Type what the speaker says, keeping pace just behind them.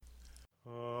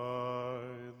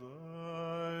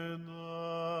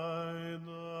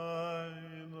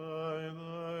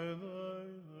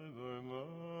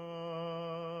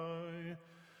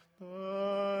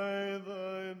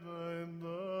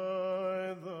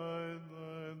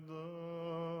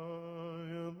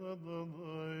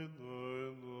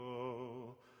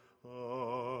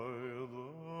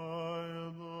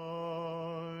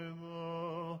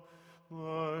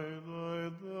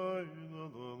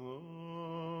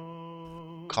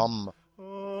come,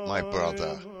 my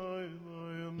brother,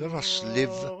 let us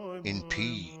live in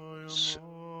peace.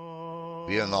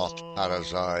 We are not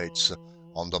parasites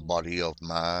on the body of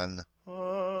man.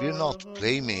 We are not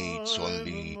playmates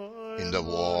only in the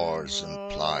wars and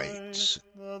plights.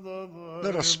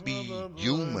 Let us be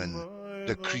human,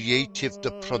 the creative,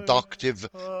 the productive.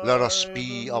 Let us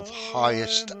be of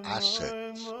highest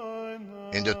assets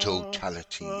in the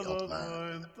totality of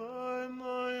man.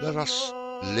 Let us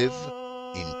live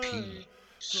in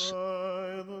peace.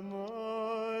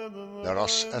 Let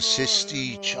us assist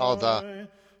each other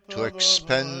to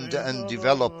expand and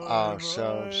develop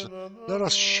ourselves. Let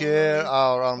us share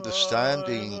our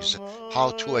understandings,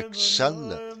 how to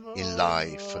excel in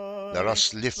life. Let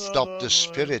us lift up the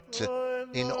spirit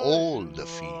in all the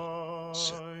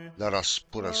fields. Let us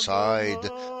put aside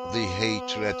the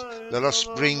hatred. Let us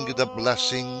bring the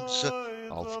blessings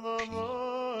of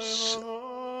peace.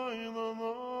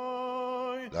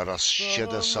 Let us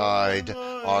shed aside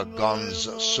our guns,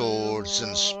 swords,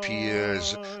 and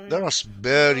spears. Let us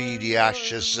bury the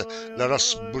ashes. Let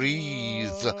us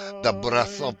breathe the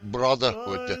breath of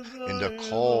brotherhood in the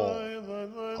call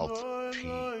of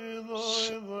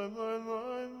peace.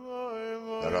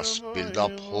 Let us build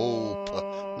up hope.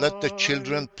 Let the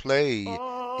children play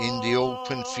in the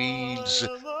open fields.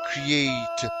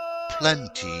 Create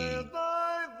plenty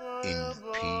in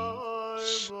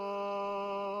peace.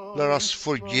 Let us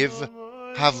forgive,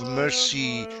 have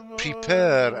mercy,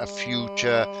 prepare a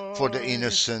future for the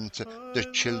innocent, the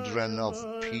children of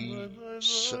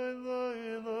peace.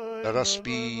 Let us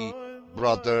be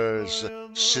brothers,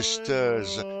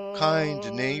 sisters, kind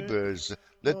neighbors.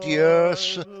 Let the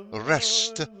earth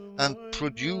rest and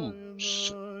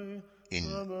produce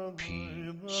in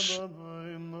peace.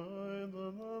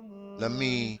 Let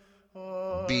me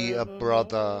be a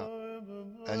brother,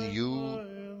 and you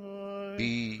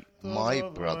be my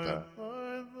brother.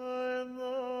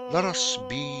 Let us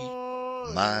be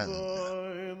man.